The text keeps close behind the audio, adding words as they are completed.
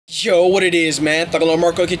Yo, what it is, man? Thuggalore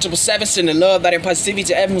Marco, K 777, sending love, light, and positivity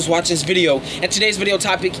to everyone who's watching this video. And today's video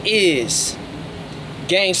topic is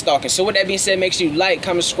gang stalking. So with that being said, make sure you like,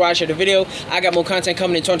 comment, subscribe, share the video. I got more content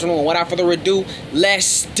coming in 2021. Without further ado,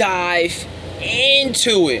 let's dive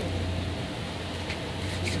into it.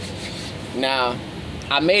 Now,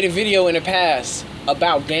 I made a video in the past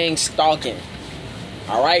about gang stalking.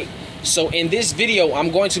 Alright? So in this video,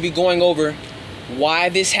 I'm going to be going over why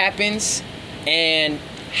this happens and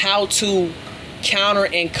how to counter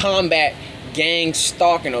and combat gang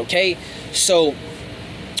stalking, okay? So,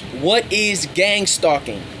 what is gang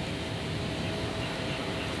stalking?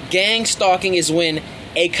 Gang stalking is when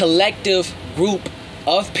a collective group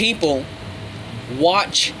of people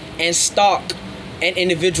watch and stalk an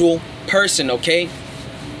individual person, okay?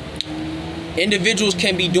 Individuals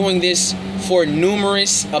can be doing this for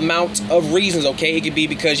numerous amounts of reasons, okay? It could be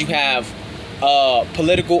because you have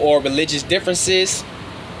political or religious differences.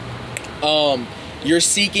 You're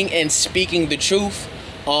seeking and speaking the truth.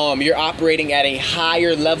 You're operating at a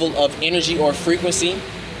higher level of energy or frequency.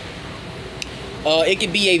 It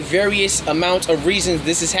could be a various amount of reasons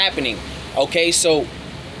this is happening. Okay, so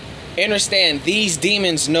understand, these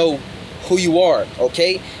demons know who you are.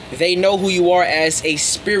 Okay, they know who you are as a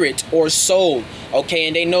spirit or soul. Okay,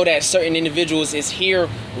 and they know that certain individuals is here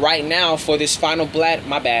right now for this final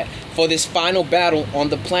for this final battle on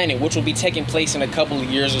the planet, which will be taking place in a couple of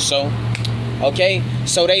years or so. Okay,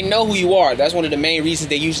 so they know who you are. That's one of the main reasons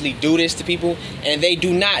they usually do this to people, and they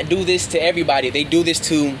do not do this to everybody. They do this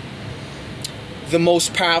to the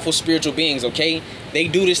most powerful spiritual beings. Okay, they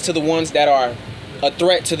do this to the ones that are a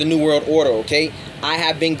threat to the New World Order. Okay, I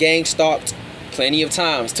have been gang stalked plenty of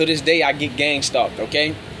times. To this day, I get gang stalked.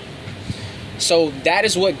 Okay, so that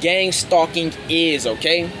is what gang stalking is.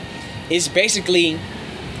 Okay, it's basically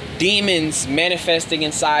demons manifesting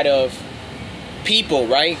inside of people,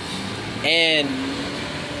 right? And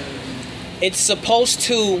it's supposed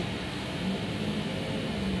to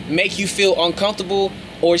make you feel uncomfortable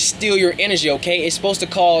or steal your energy, okay? It's supposed to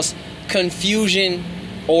cause confusion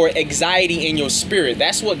or anxiety in your spirit.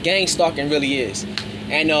 That's what gang stalking really is.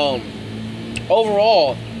 And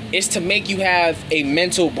overall, it's to make you have a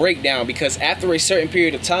mental breakdown, because after a certain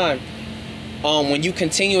period of time, when you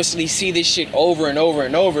continuously see this shit over and over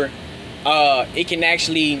and over, it can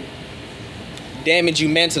actually damage you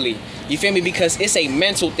mentally. You feel me? Because it's a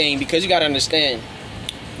mental thing. Because you gotta understand,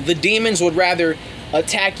 the demons would rather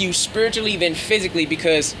attack you spiritually than physically,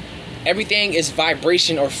 because everything is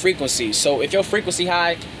vibration or frequency. So if your frequency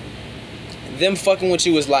high, them fucking with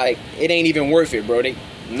you is like, it ain't even worth it, bro.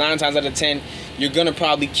 9 times out of 10, you're gonna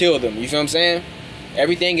probably kill them. You feel what I'm saying?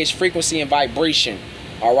 Everything is frequency and vibration.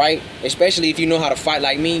 Alright? Especially if you know how to fight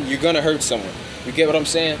like me, you're gonna hurt someone. You get what I'm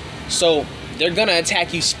saying? So they're gonna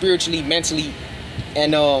attack you spiritually, mentally,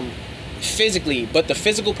 and physically. But the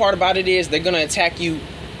physical part about it is they're gonna attack you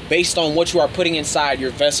based on what you are putting inside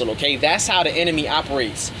your vessel. Okay, that's how the enemy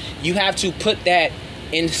operates. You have to put that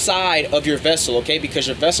inside of your vessel, okay, because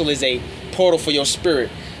your vessel is a portal for your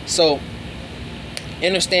spirit. So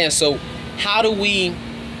understand, so how do we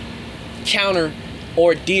counter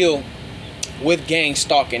or deal with gang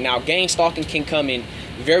stalking? Now, gang stalking can come in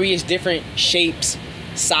various different shapes,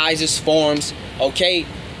 sizes, forms. Okay,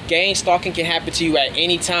 gang stalking can happen to you at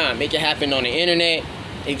any time. It can happen on the internet,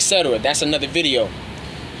 etc. That's another video.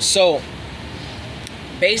 So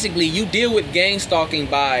basically, you deal with gang stalking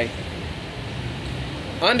by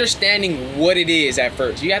understanding what it is at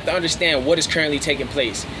first. You have to understand what is currently taking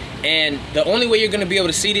place. And the only way you're going to be able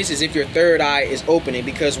to see this is if your third eye is opening,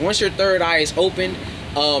 because once your third eye is open,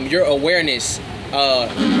 your awareness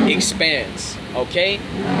expands. Okay,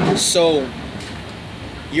 so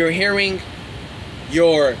your hearing,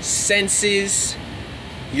 your senses,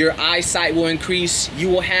 your eyesight will increase. You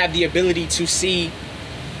will have the ability to see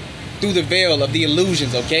through the veil of the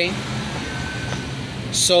illusions. Okay,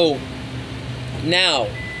 so now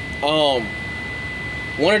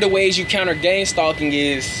one of the ways you counter gang stalking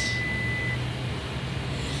is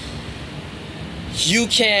you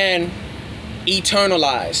can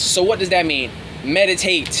eternalize. So what does that mean?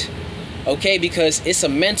 Meditate. Okay, because it's a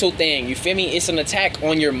mental thing. You feel me? It's an attack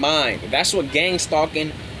on your mind. That's what gang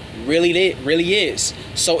stalking really is.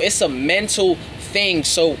 So it's a mental thing.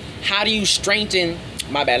 So how do you strengthen,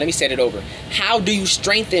 my bad, let me set it over. How do you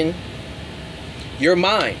strengthen your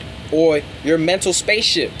mind or your mental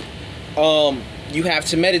spaceship? You have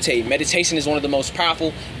to meditate. Meditation is one of the most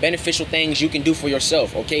powerful, beneficial things you can do for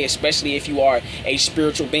yourself, okay? Especially if you are a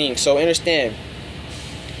spiritual being. So understand,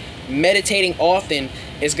 meditating often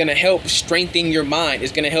is going to help strengthen your mind.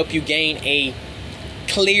 It's going to help you gain a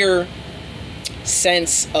clear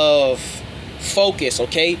sense of focused,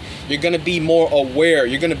 okay? You're gonna be more aware.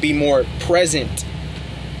 You're gonna be more present.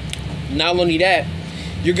 Not only that,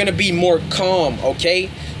 you're gonna be more calm, okay?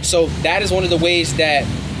 So that is one of the ways that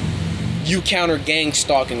you counter gang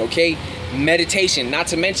stalking, okay? Meditation, not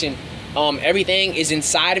to mention, everything is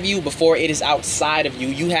inside of you before it is outside of you.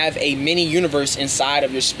 You have a mini universe inside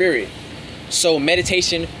of your spirit. So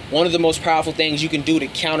meditation, one of the most powerful things you can do to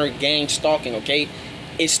counter gang stalking, okay?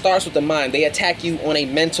 It starts with the mind. They attack you on a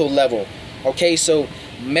mental level, okay? So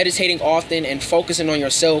meditating often and focusing on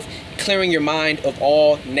yourself, clearing your mind of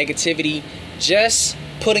all negativity, just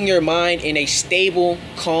putting your mind in a stable,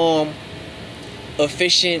 calm,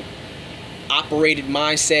 efficient, operated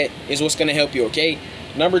mindset is what's going to help you, okay?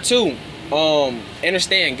 Number two,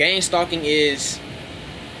 understand gang stalking it's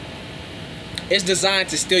designed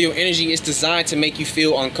to steal your energy. It's designed to make you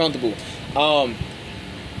feel uncomfortable.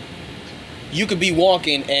 You could be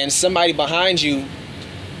walking and somebody behind you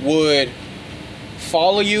would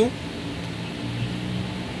follow you,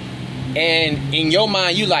 and in your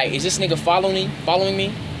mind you like, is this nigga following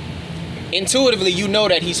me? Intuitively you know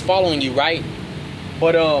that he's following you, right?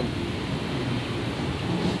 But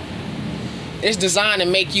it's designed to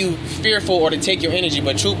make you fearful or to take your energy.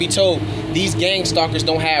 But truth be told, these gang stalkers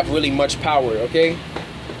don't have really much power, okay?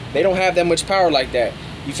 They don't have that much power like that.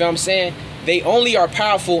 You feel what I'm saying? They only are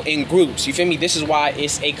powerful in groups. You feel me? This is why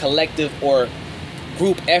it's a collective or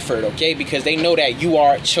group effort, okay? Because they know that you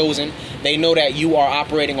are chosen. They know that you are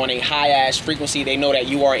operating on a high-ass frequency. They know that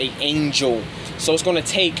you are an angel. So it's going to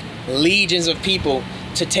take legions of people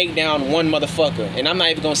to take down one motherfucker. And I'm not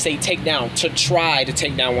even gonna say take down, to try to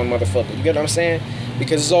take down one motherfucker. You get what I'm saying?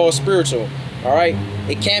 Because it's all spiritual, all right?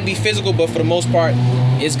 It can be physical, but for the most part,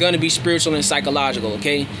 it's gonna be spiritual and psychological,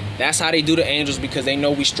 okay? That's how they do the angels, because they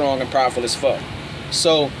know we strong and powerful as fuck.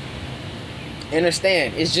 So,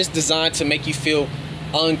 understand, it's just designed to make you feel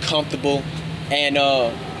uncomfortable. And,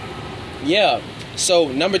 yeah. So,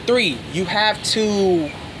 number three, you have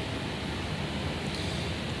to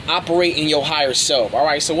operate in your higher self. All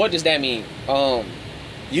right, so what does that mean?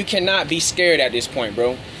 You cannot be scared at this point,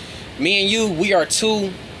 bro. Me and you, we are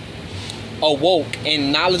too awoke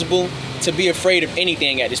and knowledgeable to be afraid of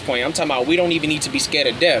anything at this point. I'm talking about we don't even need to be scared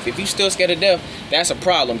of death. If you still scared of death, that's a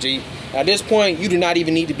problem, G. At this point, you do not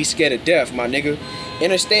even need to be scared of death, my nigga.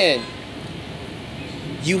 Understand,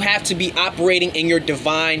 you have to be operating in your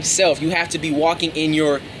divine self. You have to be walking in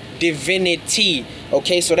your divinity.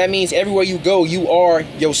 Okay, so that means everywhere you go, you are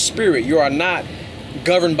your spirit. You are not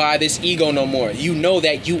governed by this ego no more. You know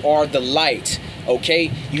that you are the light.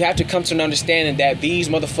 Okay, you have to come to an understanding that these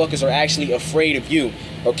motherfuckers are actually afraid of you.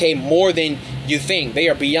 Okay, more than you think. They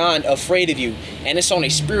are beyond afraid of you, and it's on a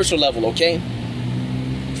spiritual level. Okay,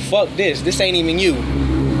 fuck this. This ain't even you.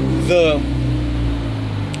 The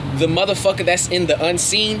motherfucker that's in the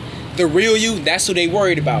unseen, the real you, that's who they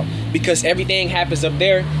worried about, because everything happens up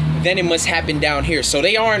there, then it must happen down here. So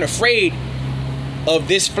they aren't afraid of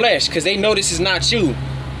this flesh, because they know this is not you.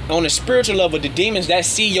 On a spiritual level, the demons that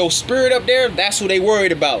see your spirit up there, that's who they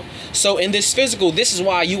worried about. So in this physical, this is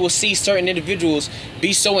why you will see certain individuals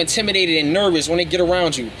be so intimidated and nervous when they get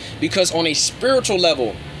around you, because on a spiritual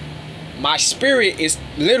level, my spirit is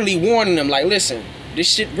literally warning them, like, listen, this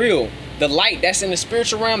shit real. The light that's in the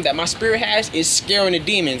spiritual realm that my spirit has is scaring the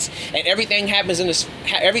demons, and everything happens in the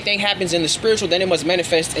spiritual, then it must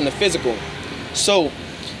manifest in the physical. So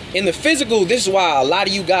in the physical, this is why a lot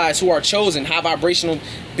of you guys who are chosen, high vibrational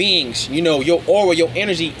beings, you know, your aura, your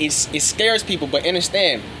energy, it scares people. But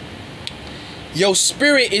understand, your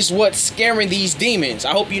spirit is what's scaring these demons.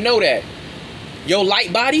 I hope you know that. Your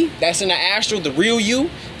light body that's in the astral, the real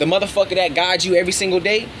you, the motherfucker that guides you every single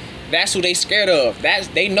day, that's who they scared of.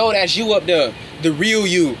 They know that's you up there, the real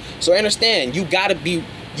you. So understand, you gotta be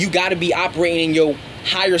operating in your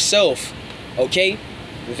higher self. Okay,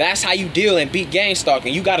 that's how you deal and beat gang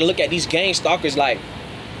stalking. You gotta look at these gang stalkers like,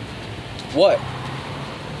 what?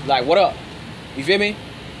 Like, what up? You feel me?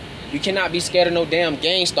 You cannot be scared of no damn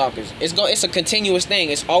gang stalkers. It's a continuous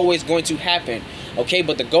thing. It's always going to happen. Okay,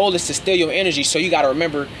 but the goal is to steal your energy. So you gotta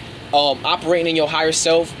remember, operating in your higher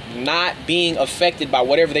self, not being affected by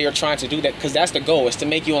whatever they are trying to do, that because that's the goal, is to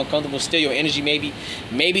make you uncomfortable, steal your energy,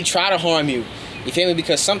 maybe try to harm you. You feel me?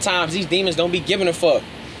 Because sometimes these demons don't be giving a fuck.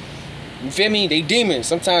 You feel me? They demons.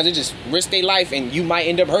 Sometimes they just risk their life and you might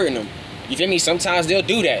end up hurting them. You feel me? Sometimes they'll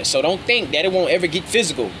do that. So don't think that it won't ever get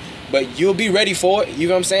physical, but you'll be ready for it. You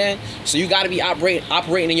know what I'm saying? So you got to be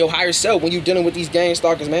operating in your higher self when you're dealing with these gang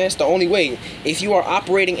stalkers, man. It's the only way. If you are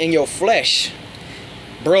operating in your flesh,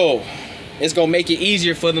 bro, it's gonna make it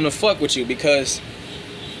easier for them to fuck with you, because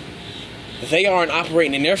they aren't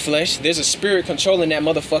operating in their flesh. There's a spirit controlling that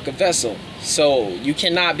motherfucking vessel. So you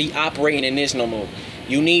cannot be operating in this no more.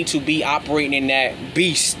 You need to be operating in that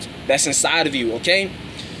beast that's inside of you, okay?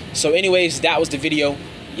 So anyways, that was the video.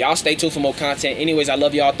 Y'all stay tuned for more content. Anyways, I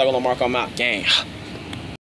love y'all. Throw on Mark, I'm out. Gang.